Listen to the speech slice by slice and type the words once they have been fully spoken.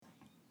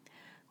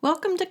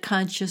Welcome to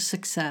Conscious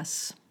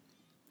Success.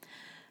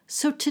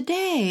 So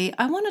today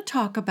I want to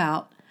talk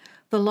about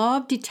the law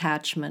of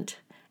detachment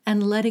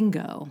and letting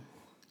go.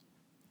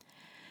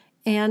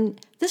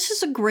 And this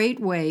is a great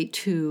way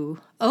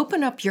to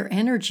open up your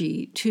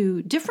energy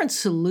to different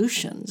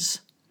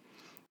solutions.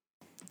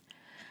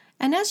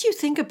 And as you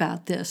think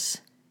about this,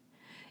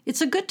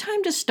 it's a good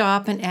time to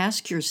stop and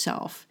ask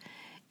yourself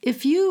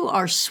if you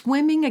are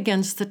swimming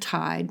against the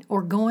tide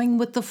or going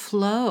with the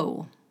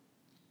flow.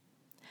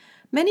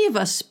 Many of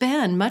us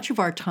spend much of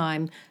our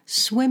time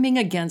swimming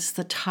against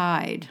the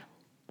tide.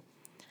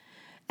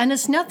 And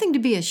it's nothing to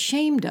be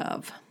ashamed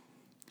of.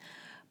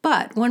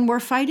 But when we're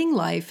fighting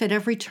life at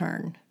every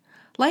turn,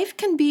 life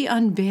can be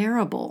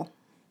unbearable.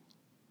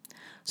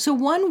 So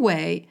one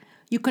way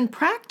you can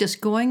practice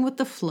going with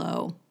the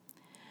flow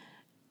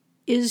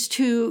is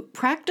to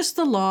practice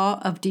the law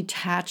of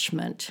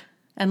detachment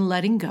and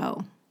letting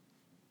go.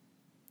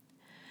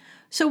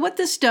 So what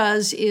this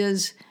does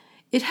is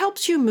it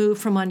helps you move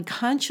from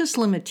unconscious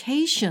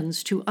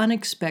limitations to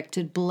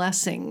unexpected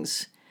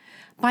blessings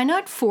by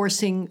not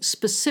forcing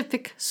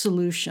specific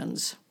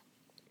solutions.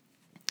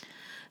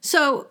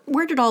 So,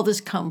 where did all this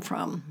come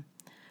from?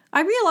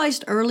 I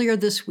realized earlier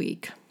this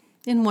week,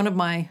 in one of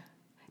my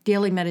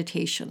daily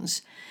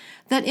meditations,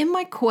 that in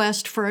my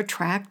quest for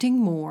attracting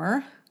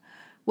more,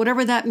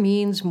 whatever that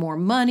means, more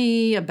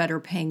money, a better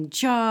paying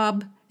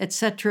job,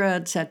 etc.,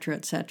 etc.,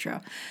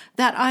 etc.,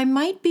 that I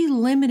might be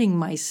limiting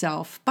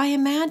myself by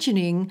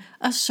imagining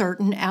a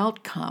certain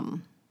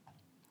outcome,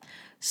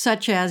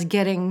 such as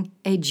getting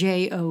a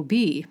job.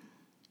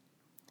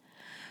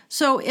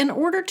 So in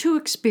order to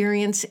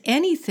experience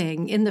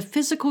anything in the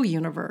physical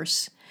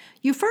universe,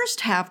 you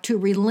first have to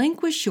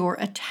relinquish your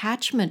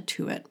attachment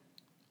to it.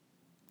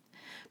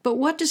 But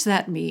what does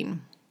that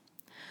mean?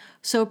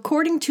 So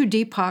according to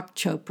Deepak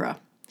Chopra,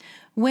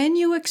 when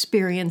you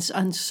experience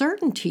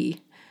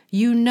uncertainty,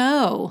 you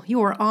know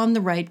you are on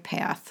the right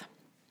path.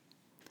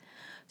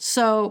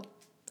 So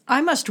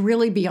I must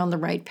really be on the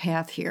right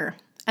path here,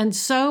 and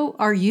so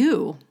are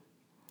you.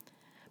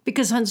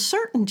 Because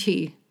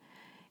uncertainty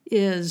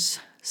is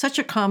such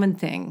a common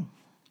thing.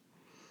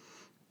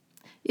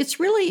 It's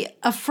really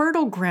a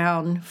fertile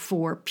ground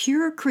for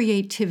pure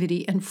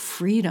creativity and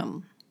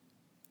freedom.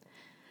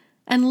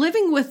 And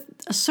living with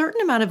a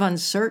certain amount of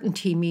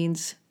uncertainty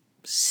means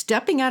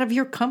stepping out of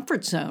your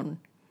comfort zone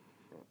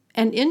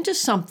and into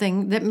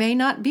something that may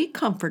not be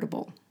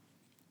comfortable.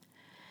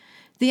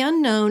 The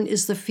unknown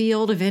is the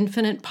field of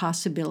infinite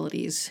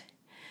possibilities,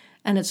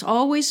 and it's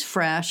always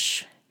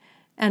fresh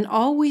and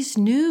always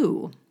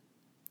new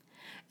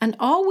and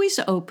always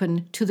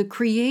open to the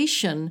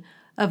creation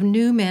of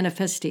new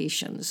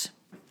manifestations.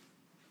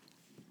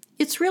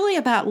 It's really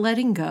about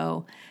letting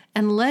go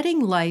and letting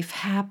life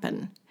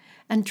happen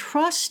and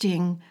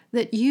trusting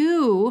that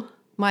you,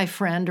 my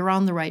friend, are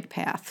on the right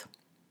path.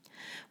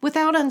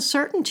 Without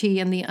uncertainty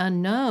and the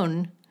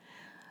unknown,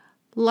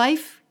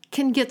 life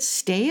can get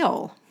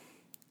stale.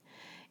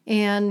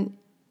 And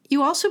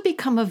you also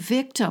become a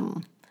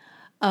victim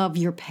of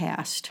your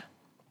past.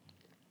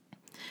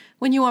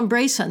 When you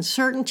embrace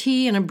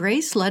uncertainty and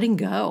embrace letting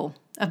go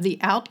of the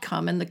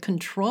outcome and the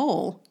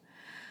control,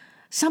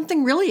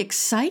 something really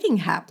exciting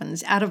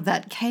happens out of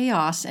that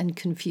chaos and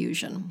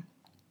confusion.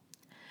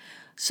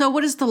 So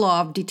what is the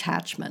law of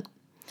detachment?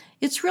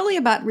 It's really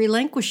about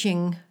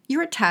relinquishing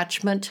your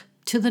attachment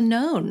to the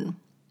known.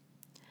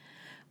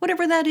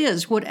 Whatever that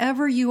is,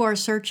 whatever you are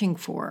searching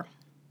for.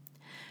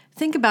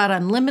 Think about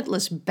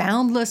unlimitless,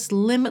 boundless,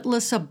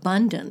 limitless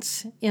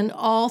abundance in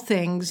all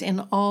things,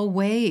 in all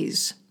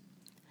ways.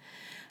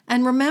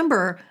 And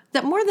remember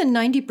that more than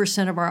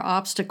 90% of our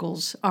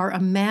obstacles are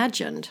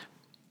imagined.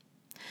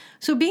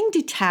 So being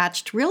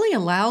detached really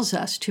allows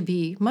us to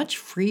be much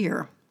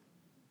freer.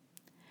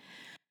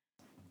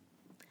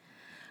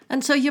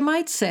 And so you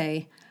might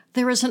say,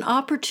 there is an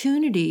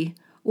opportunity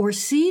or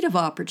seed of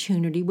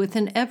opportunity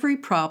within every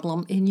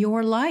problem in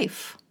your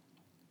life.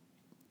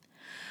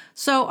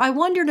 So I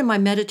wondered in my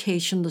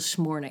meditation this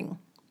morning,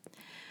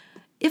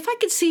 if I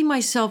could see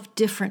myself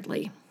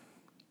differently,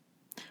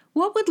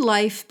 what would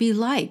life be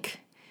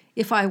like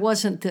if I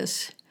wasn't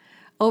this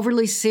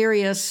overly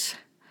serious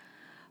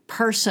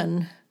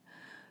person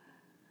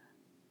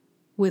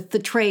with the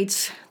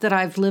traits that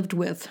I've lived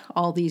with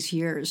all these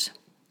years?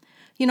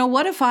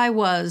 What if I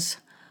was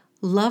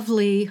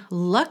lovely,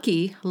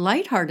 lucky,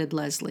 lighthearted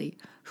Leslie,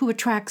 who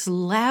attracts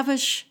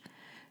lavish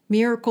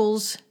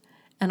miracles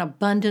and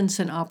abundance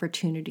and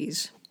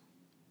opportunities?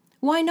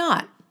 Why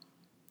not?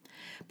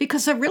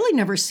 Because I've really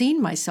never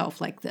seen myself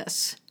like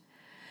this.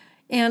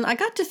 And I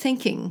got to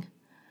thinking,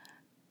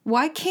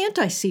 why can't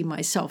I see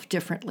myself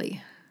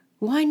differently?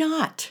 Why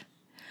not?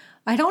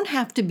 I don't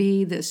have to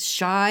be this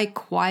shy,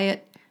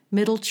 quiet,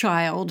 middle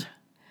child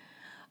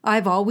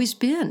I've always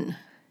been.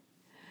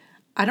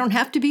 I don't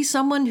have to be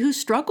someone who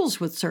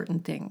struggles with certain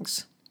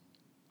things.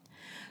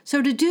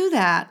 So to do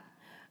that,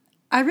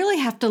 I really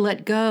have to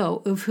let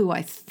go of who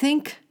I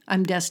think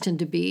I'm destined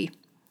to be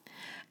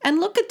and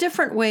look at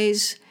different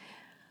ways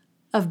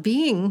of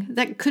being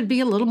that could be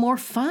a little more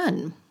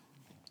fun.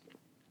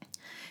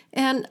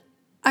 And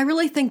I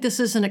really think this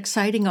is an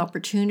exciting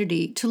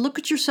opportunity to look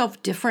at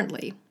yourself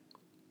differently.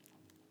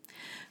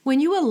 When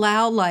you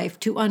allow life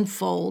to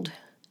unfold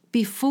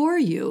before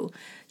you,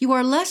 you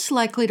are less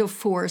likely to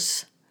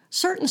force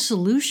certain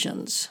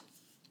solutions,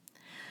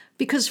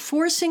 because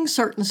forcing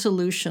certain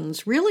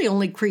solutions really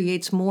only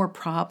creates more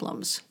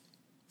problems.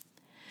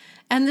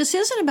 And this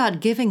isn't about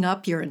giving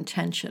up your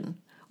intention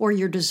or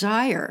your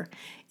desire.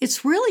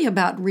 It's really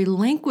about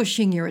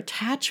relinquishing your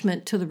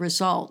attachment to the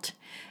result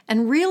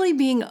and really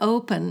being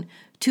open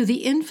to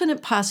the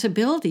infinite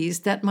possibilities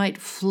that might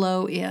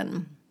flow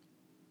in.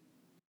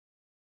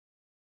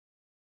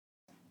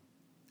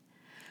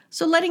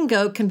 So letting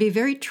go can be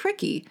very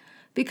tricky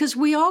because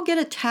we all get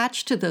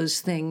attached to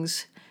those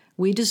things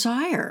we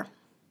desire.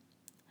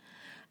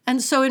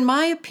 And so, in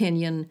my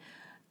opinion,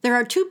 there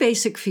are two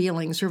basic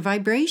feelings or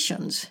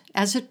vibrations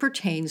as it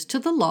pertains to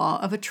the law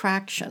of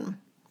attraction: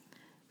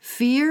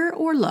 fear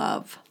or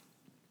love.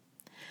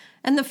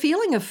 And the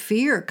feeling of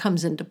fear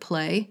comes into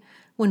play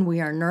when we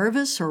are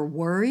nervous or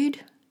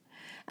worried.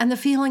 And the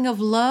feeling of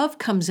love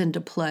comes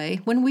into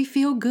play when we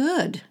feel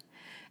good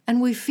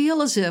and we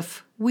feel as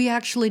if we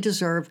actually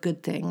deserve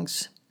good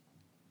things.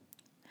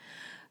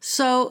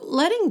 So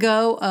letting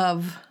go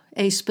of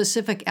a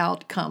specific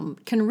outcome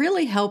can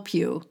really help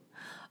you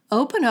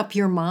open up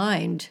your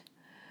mind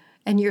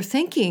and your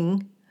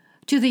thinking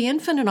to the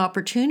infinite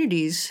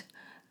opportunities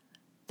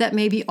that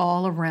may be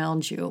all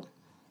around you.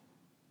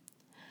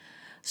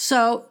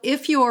 So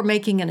if you're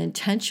making an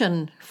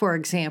intention, for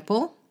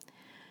example,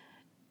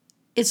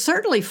 it's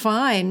certainly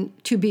fine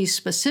to be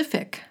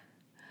specific,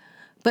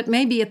 but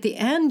maybe at the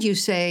end you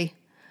say,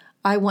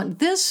 I want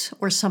this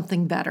or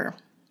something better.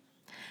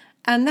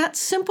 And that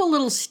simple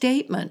little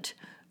statement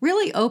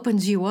really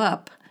opens you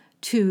up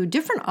to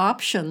different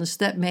options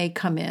that may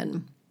come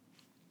in.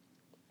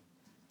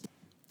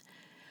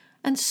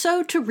 And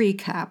so to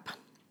recap,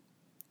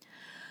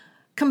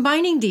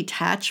 combining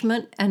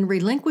detachment and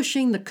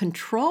relinquishing the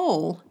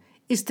control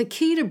is the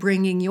key to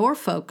bringing your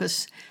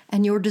focus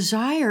and your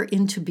desire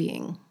into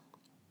being.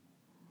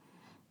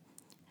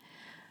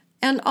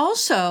 And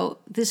also,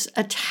 this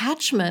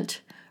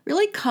attachment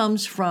really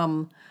comes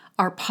from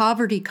our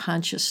poverty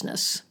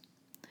consciousness,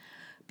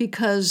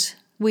 because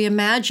we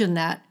imagine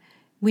that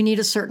we need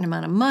a certain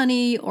amount of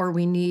money or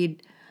we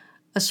need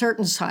a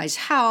certain size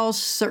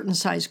house, certain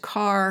size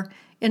car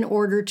in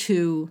order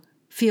to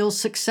feel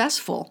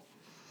successful.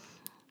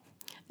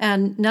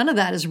 And none of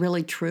that is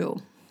really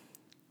true.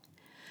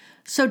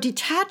 So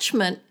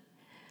detachment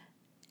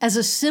as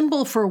a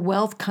symbol for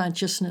wealth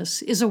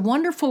consciousness is a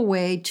wonderful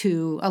way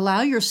to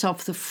allow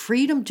yourself the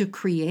freedom to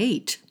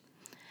create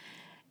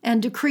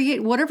and to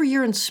create whatever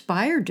you're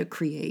inspired to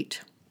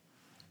create.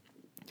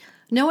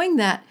 Knowing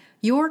that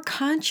your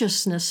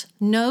consciousness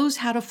knows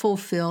how to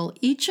fulfill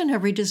each and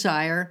every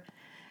desire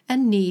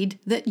and need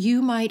that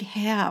you might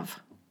have.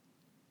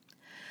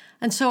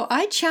 And so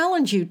I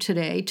challenge you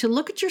today to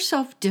look at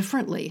yourself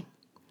differently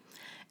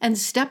and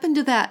step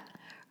into that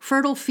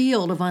fertile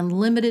field of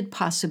unlimited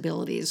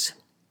possibilities.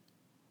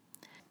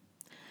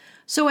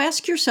 So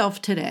ask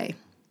yourself today,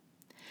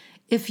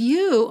 if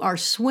you are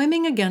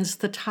swimming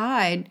against the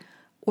tide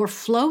or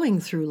flowing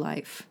through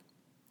life,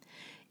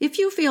 if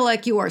you feel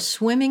like you are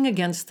swimming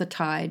against the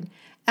tide,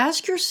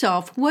 ask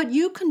yourself what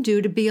you can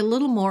do to be a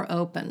little more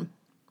open.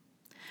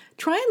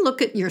 Try and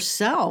look at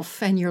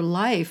yourself and your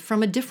life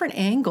from a different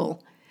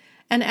angle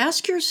and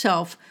ask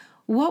yourself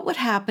what would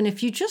happen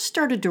if you just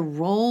started to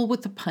roll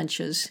with the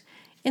punches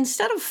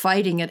instead of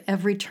fighting at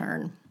every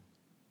turn.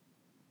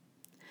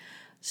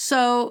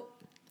 So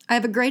I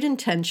have a great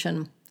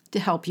intention to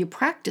help you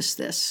practice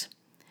this,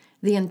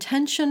 the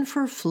intention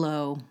for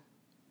flow.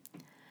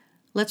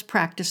 Let's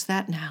practice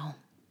that now.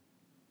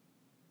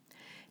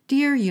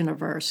 Dear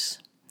universe,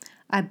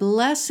 I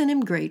bless and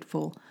am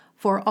grateful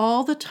for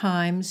all the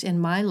times in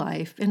my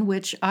life in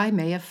which I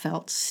may have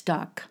felt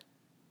stuck.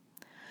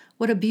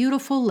 What a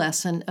beautiful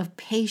lesson of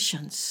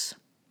patience.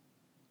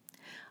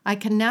 I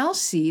can now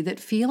see that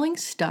feeling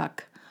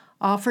stuck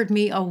offered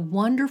me a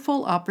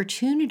wonderful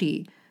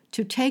opportunity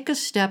to take a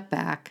step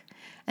back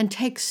and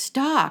take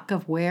stock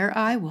of where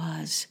I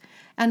was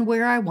and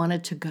where I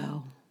wanted to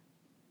go.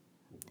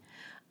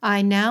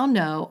 I now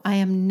know I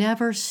am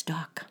never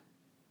stuck.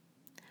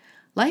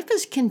 Life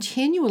is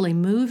continually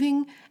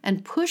moving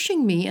and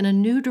pushing me in a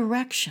new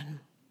direction.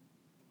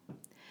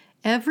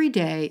 Every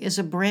day is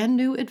a brand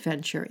new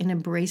adventure in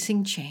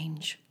embracing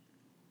change.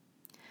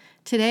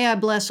 Today I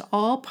bless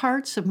all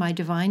parts of my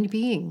divine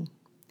being,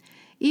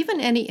 even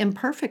any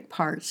imperfect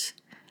parts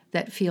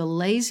that feel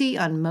lazy,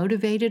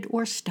 unmotivated,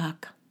 or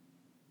stuck.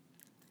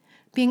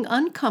 Being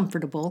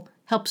uncomfortable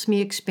helps me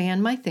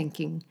expand my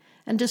thinking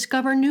and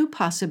discover new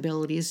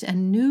possibilities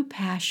and new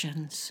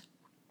passions.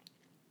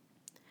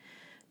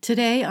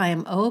 Today, I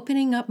am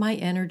opening up my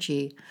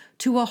energy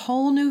to a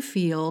whole new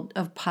field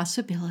of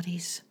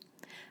possibilities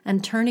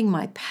and turning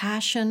my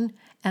passion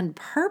and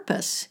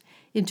purpose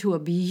into a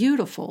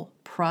beautiful,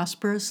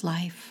 prosperous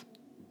life.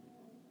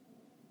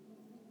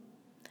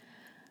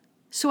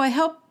 So I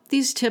hope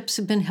these tips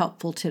have been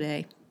helpful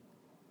today.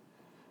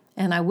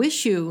 And I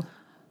wish you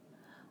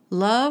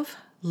love,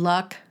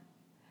 luck,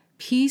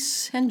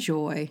 peace, and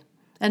joy,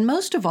 and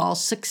most of all,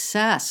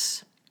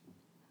 success.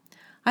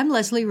 I'm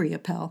Leslie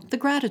Riopel, the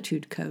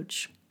Gratitude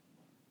Coach.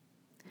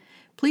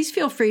 Please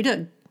feel free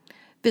to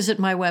visit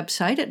my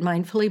website at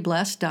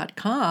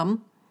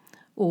mindfullyblessed.com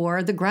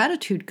or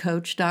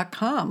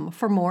thegratitudecoach.com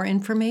for more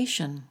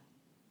information.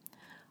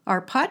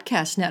 Our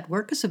podcast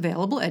network is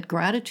available at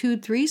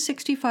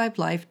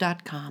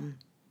gratitude365life.com.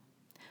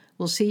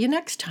 We'll see you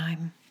next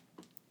time.